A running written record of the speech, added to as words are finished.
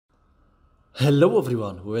Hello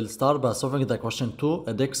everyone, we will start by solving the question 2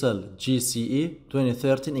 Edexcel GCE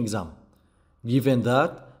 2013 exam. Given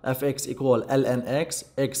that fx equal ln x,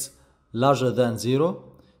 x larger than 0,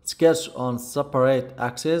 sketch on separate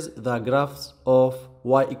axes the graphs of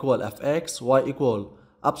y equal fx, y equal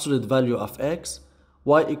absolute value of x,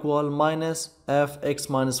 y equal minus fx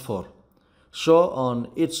minus 4. Show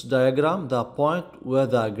on each diagram the point where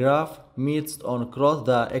the graph meets on cross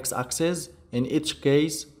the x-axis. In each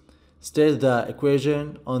case, state the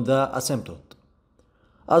equation on the asymptote.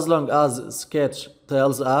 As long as sketch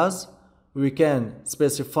tells us, we can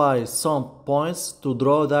specify some points to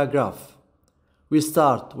draw the graph. We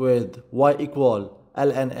start with y equal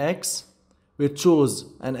ln x. We choose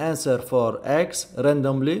an answer for x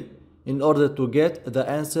randomly in order to get the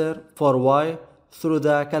answer for y through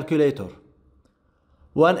the calculator.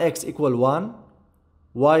 When x equal 1,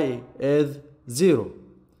 y is 0.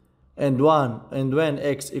 And when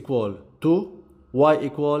x equal 2, y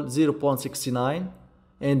equal 0.69,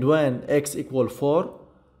 and when x equal 4,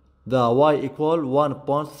 the y equal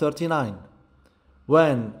 1.39.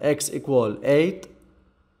 When x equal 8,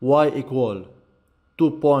 y equal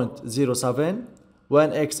 2.07.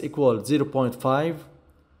 When x equal 0.5,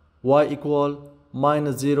 y equal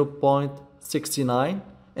minus 0.69.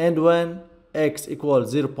 And when x equal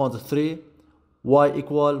 0.3, y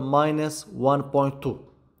equal minus 1.2.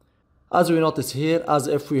 As we notice here, as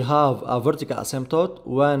if we have a vertical asymptote,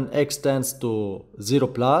 when x tends to 0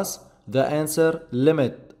 plus, the answer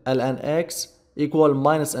limit ln x equal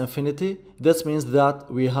minus infinity. This means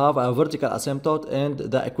that we have a vertical asymptote and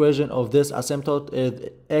the equation of this asymptote is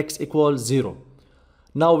x equals 0.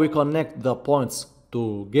 Now we connect the points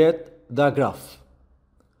to get the graph.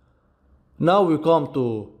 Now we come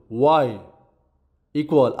to y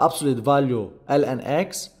equal absolute value ln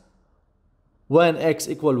x. When x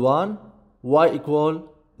equal 1, y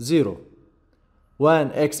equal 0.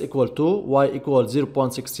 When x equal 2, y equal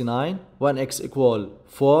 0.69. When x equal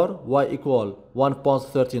 4, y equal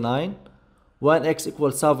 1.39. When x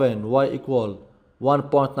equal 7, y equal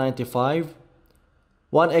 1.95.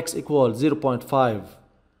 When x equal 0.5,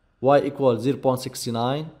 y equal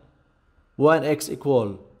 0.69. When x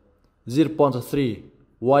equal 0.3,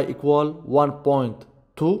 y equal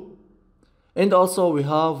 1.2. And also we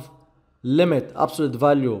have limit absolute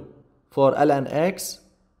value for ln x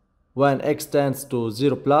when x tends to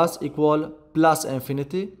 0 plus equal plus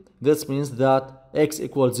infinity. This means that x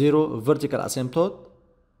equals 0 vertical asymptote.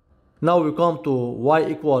 Now we come to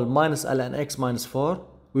y equal minus ln x minus 4.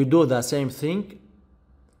 We do the same thing.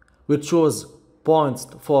 We choose points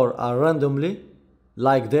for randomly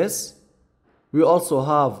like this. We also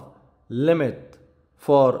have limit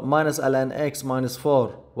for minus ln x minus 4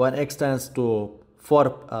 when x tends to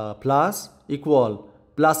 4 plus equal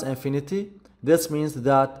plus infinity. This means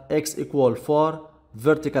that x equal 4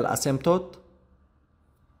 vertical asymptote.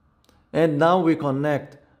 And now we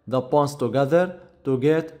connect the points together to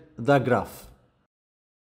get the graph.